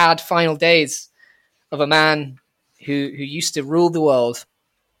the sad final days of a man who used to rule the world.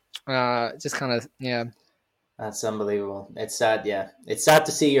 Just kind of, yeah. That's unbelievable. It's sad, yeah. It's sad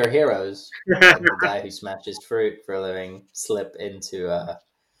to see your heroes, like the guy who smashes fruit for a living, slip into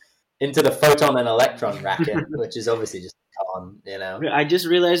the photon and electron racket, which is obviously just a con, I just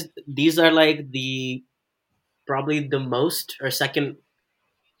realized these are like probably the most or second.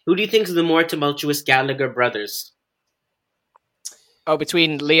 Who do you think is the more tumultuous Gallagher brothers? Oh,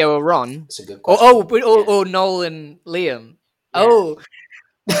 between Leo or Ron? That's a good question. Or Noel and Liam. Yeah. Oh,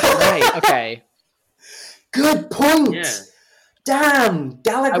 right, okay. Good point. Yeah. Damn,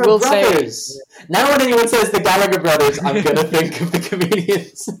 Gallagher brothers. Now when anyone says the Gallagher brothers, I'm going to think of the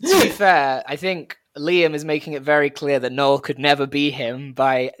comedians. To be fair, I think Liam is making it very clear that Noel could never be him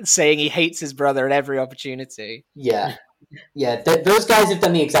by saying he hates his brother at every opportunity. Yeah. Yeah, those guys have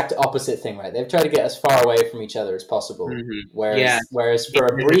done the exact opposite thing, right? They've tried to get as far away from each other as possible. Mm-hmm. Whereas for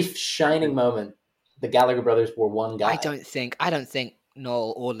a brief shining moment, the Gallagher brothers were one guy. I don't think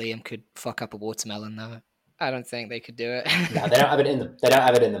Noel or Liam could fuck up a watermelon, though. I don't think they could do it. No, they don't have it in them.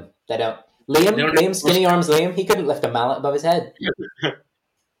 They don't. Liam, skinny arms Liam, he couldn't lift a mallet above his head.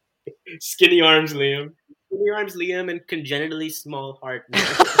 Skinny arms Liam. Skinny arms Liam and congenitally small heart. Skinny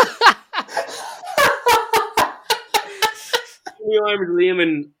arms Liam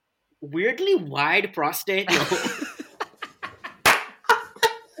and weirdly wide prostate. No. I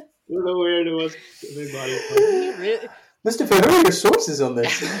don't know where it was. Really? Mustafa, who are your sources on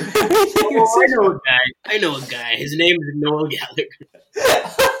this? I know a guy. His name is Noel Gallagher.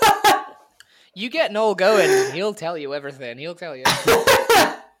 You get Noel going, he'll tell you everything. He'll tell you.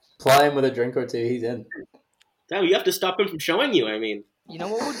 Ply him with a drink or two, he's in. No, you have to stop him from showing you, I mean. You know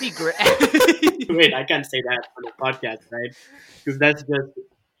what would be great? Wait, I can't say that on the podcast, right? Because that's just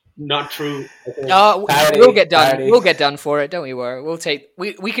not true. We'll get done. Parody. We'll get done for it. Don't we worry.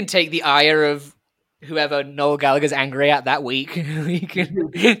 We can take the ire of whoever Noel Gallagher's angry at that week. We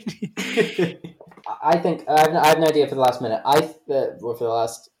can. I think I have no idea for the last minute. Or for the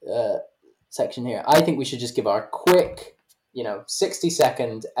last section here. I think we should just give our quick,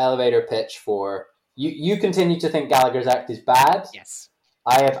 60-second elevator pitch for you. You continue to think Gallagher's act is bad. Yes.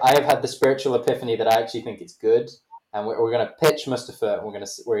 I have had the spiritual epiphany that I actually think it's good, and we're going to pitch Mustafa. And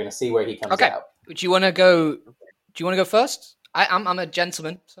we're going to see where he comes out. Do you want to go? Do you want to go first? I'm a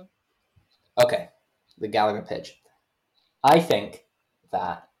gentleman. So. Okay, the Gallagher pitch. I think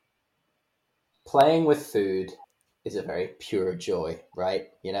that playing with food is a very pure joy, right?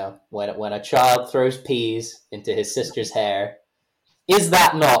 When a child throws peas into his sister's hair, is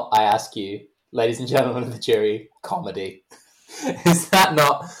that not, I ask you, ladies and gentlemen of the jury, comedy? Is that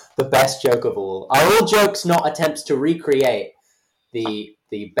not the best joke of all? Are all jokes not attempts to recreate the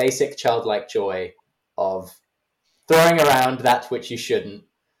basic childlike joy of throwing around that which you shouldn't,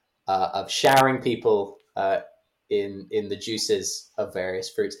 of showering people in the juices of various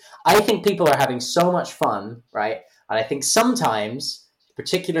fruits? I think people are having so much fun, right? And I think sometimes,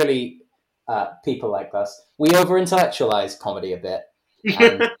 particularly people like us, we over-intellectualize comedy a bit.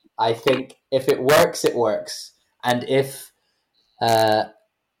 And I think if it works, it works. And if to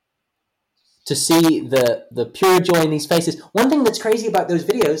see the pure joy in these faces. One thing that's crazy about those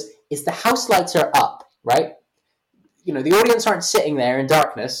videos is the house lights are up, right? The audience aren't sitting there in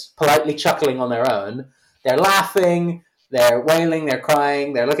darkness, politely chuckling on their own. They're laughing, they're wailing, they're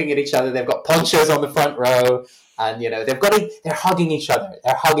crying, they're looking at each other. They've got ponchos on the front row, and they're hugging each other.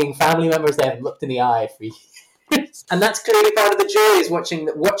 They're hugging family members they haven't looked in the eye for years. And that's clearly part of the joy, is watching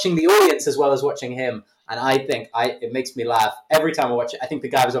the audience as well as watching him. And I think it makes me laugh every time I watch it. I think the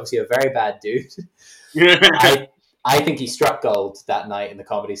guy was obviously a very bad dude. I think he struck gold that night in the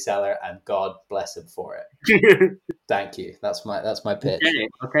Comedy Cellar, and God bless him for it. Thank you. That's my pitch.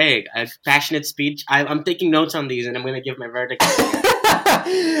 Okay. Passionate speech. I'm taking notes on these, and I'm going to give my verdict.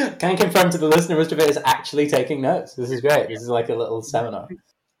 Can confirm to the listener, Mr. Vitt is actually taking notes. This is great. This is like a little seminar.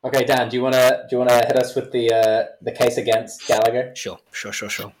 Okay, Dan, do you wanna hit us with the case against Gallagher? Sure.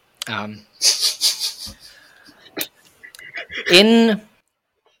 In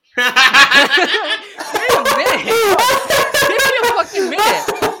Give me a minute. Give me a fucking minute.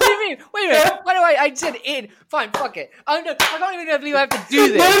 What do you mean? Wait a minute. Why do I said in? Fine, fuck it. I can't even believe I have to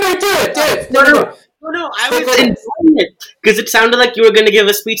do this. No, do it. No, I was enjoying it because it sounded like you were going to give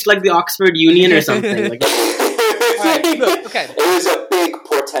a speech like the Oxford Union or something. Like Alright, look, okay. It was a big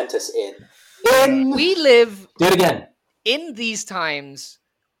portentous in. We live Do it again. in these times.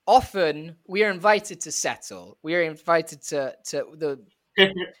 Often we are invited to settle. We are invited to the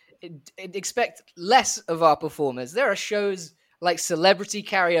expect less of our performers. There are shows like Celebrity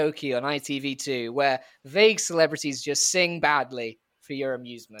Karaoke on ITV2 where vague celebrities just sing badly for your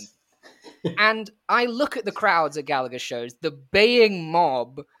amusement. And I look at the crowds at Gallagher shows, the baying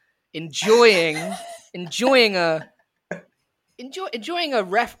mob enjoying a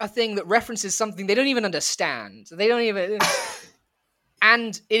thing that references something they don't even understand. They don't even.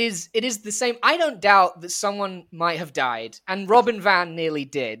 And it is the same. I don't doubt that someone might have died, and Robin Van nearly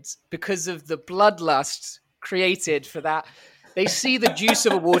did because of the bloodlust created for that. They see the juice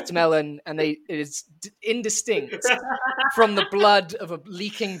of a watermelon, and it is indistinct from the blood of a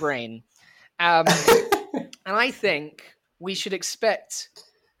leaking brain. And I think we should expect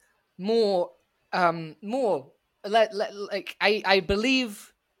more. I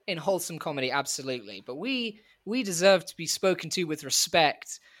believe in wholesome comedy, absolutely, but we deserve to be spoken to with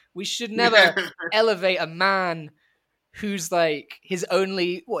respect. We should never elevate a man who's like his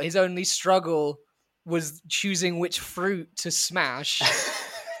only struggle was choosing which fruit to smash.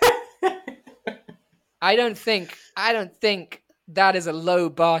 I don't think that is a low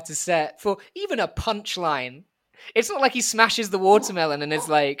bar to set for even a punchline. It's not like he smashes the watermelon and is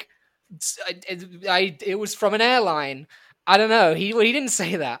like, it was from an airline. I don't know. He didn't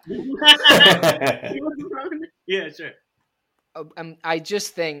say that. Yeah, sure. I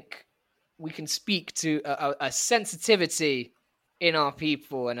just think we can speak to a sensitivity in our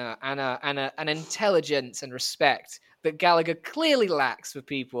people and an intelligence and respect that Gallagher clearly lacks for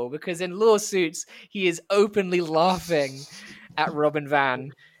people, because in lawsuits he is openly laughing at Robin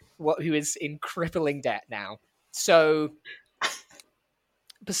Van, who is in crippling debt now. So,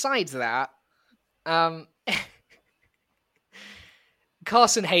 besides that,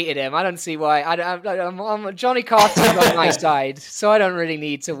 Carson hated him. I don't see why. I'm Johnny Carson's on my side, so I don't really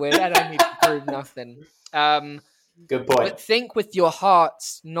need to win. I don't need to prove nothing. Good point. But think with your heart,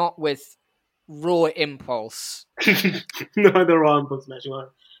 not with raw impulse. No, the raw impulse smash one.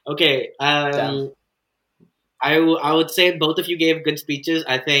 Okay. I would say both of you gave good speeches.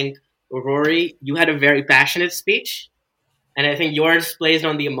 I think Rory, you had a very passionate speech, and I think yours plays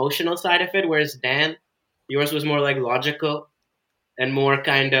on the emotional side of it, whereas Dan, yours was more like logical and more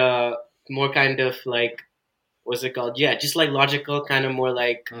kind of like, what's it called? Yeah, just like logical, kind of more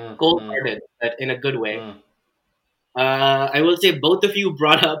like cold-hearted, but in a good way. I will say both of you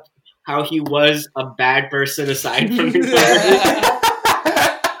brought up how he was a bad person aside from his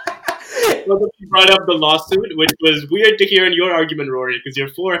Both of you brought up the lawsuit, which was weird to hear in your argument, Rory, because you're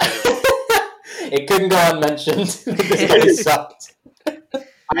for him. It couldn't go unmentioned. It sucked.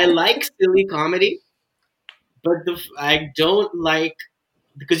 I like silly comedy, but I don't like,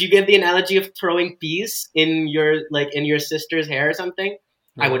 because you get the analogy of throwing peas in your sister's hair or something.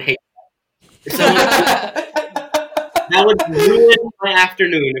 I would hate that. That would ruin my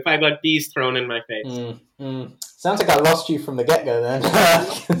afternoon if I got peas thrown in my face. Sounds like I lost you from the get-go then.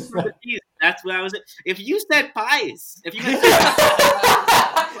 That's what I was. If you said pies, if you had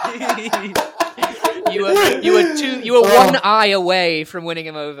you were one eye away from winning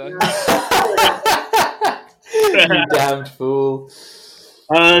him over. You damned fool.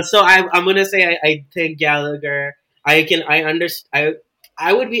 So I'm gonna say I think Gallagher.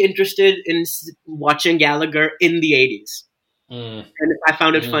 I would be interested in watching Gallagher in the 80s, and I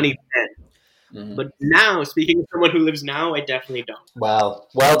found it funny then. But now, speaking of someone who lives now, I definitely don't. Well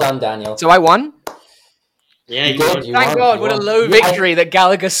done, Daniel. So I won? Yeah, you did. won. Thank God, what a low victory that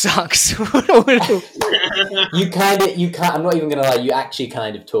Gallagher sucks. You kind of, I'm not even going to lie, you actually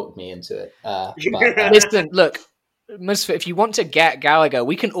kind of talked me into it. Listen, look, Mustafa, if you want to get Gallagher,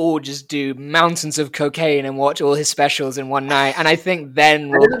 we can all just do mountains of cocaine and watch all his specials in one night, and I think then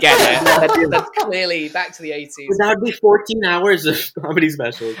we'll get it. That's clearly back to the 80s. That would be 14 hours of comedy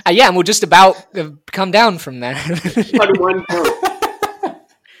specials. Yeah, and we'll just about come down from there. On one go.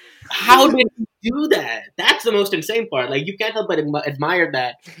 How did he do that? That's the most insane part. Like, you can't help but admire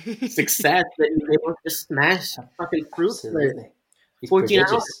that success that he was able to just smash fucking fruit for 14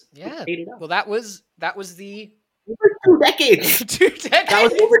 hours. Yeah. Well, that was the Over 2 decades. 2 decades. That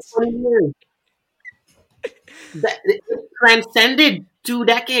was over 20 years. It transcended 2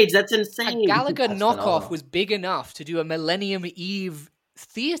 decades. That's A insane. Gallagher That's knockoff phenomenal. was big enough to do a Millennium Eve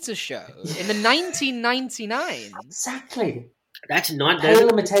theatre show in the 1999s. Exactly. That's not Pale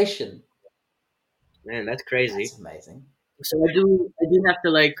that. imitation. Man, that's crazy. That's amazing. So I do have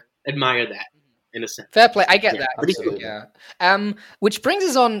to like admire that in a sense. Fair play, I get Yeah, that. absolutely. Yeah. Which brings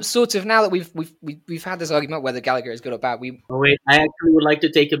us on, sort of, now that we've had this argument whether Gallagher is good or bad. Oh wait, I actually would like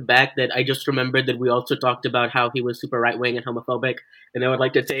to take it back. That I just remembered that we also talked about how he was super right wing and homophobic, and I would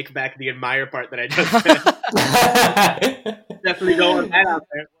like to take back the admire part that I just said. Definitely go on that out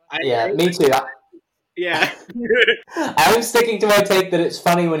there. Me too. Yeah. I'm sticking to my take that it's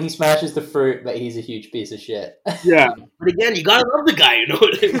funny when he smashes the fruit, but he's a huge piece of shit. Yeah. But again, you gotta love the guy, you know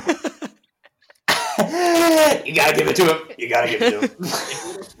what I mean? You gotta give it to him. You gotta give it to him.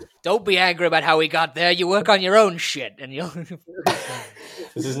 Don't be angry about how he got there. You work on your own shit, and you'll.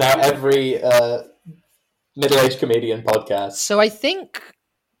 This is now every middle-aged comedian podcast. So I think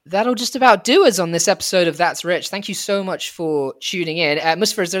that'll just about do us on this episode of That's Rich. Thank you so much for tuning in.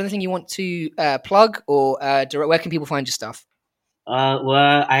 Mustafa, is there anything you want to plug, or where can people find your stuff?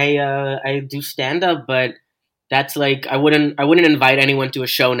 Well, I do stand up, but that's like I wouldn't invite anyone to a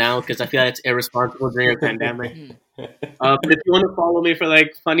show now because I feel like it's irresponsible during a pandemic. But if you want to follow me for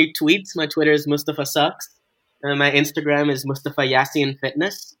like funny tweets, my Twitter is Mustafa Sucks, and my Instagram is Mustafa Yasin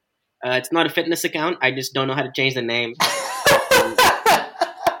Fitness. It's not a fitness account. I just don't know how to change the name.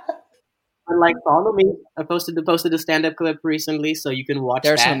 Like, follow me. I posted a stand-up clip recently, so you can watch.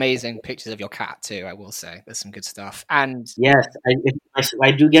 There are that. some amazing pictures of your cat too. I will say, there's some good stuff. And yes,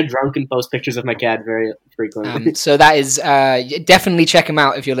 I do get drunk and post pictures of my cat very frequently. So that is definitely check him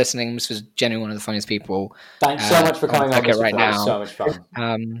out if you're listening. This was genuinely one of the funniest people. Thanks so much for coming on. Right now, so much fun.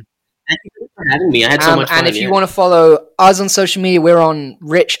 Thank you for having me. I had so much fun. And if you want to follow us on social media, we're on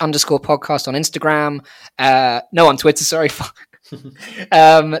Rich_podcast on Instagram. No, on Twitter. Sorry.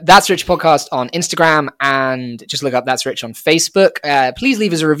 That's Rich Podcast on Instagram, and just look up That's Rich on Facebook. Please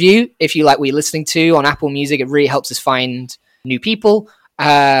leave us a review if you like what you're listening to on Apple Music. It really helps us find new people.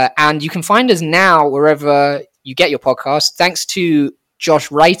 And you can find us now wherever you get your podcast. Thanks to Josh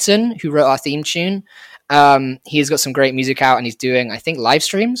Wrighton, who wrote our theme tune. He's got some great music out, and he's doing, I think, live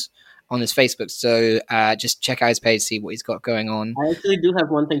streams on his Facebook. So just check out his page, see what he's got going on. I actually do have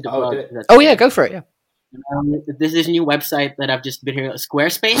one thing to plug. Yeah, go for it. Yeah. This is a new website that I've just been hearing,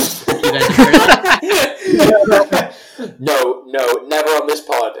 Squarespace. You guys have heard of. No, never on this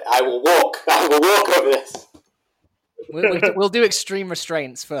pod. I will walk over this. We'll do extreme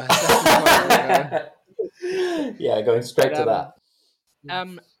restraints first. Yeah, going straight to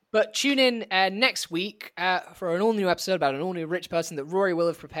that. But tune in next week for an all-new episode about an all-new rich person that Rory will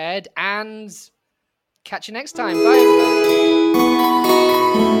have prepared. And catch you next time. Bye,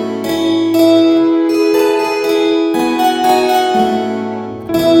 everybody.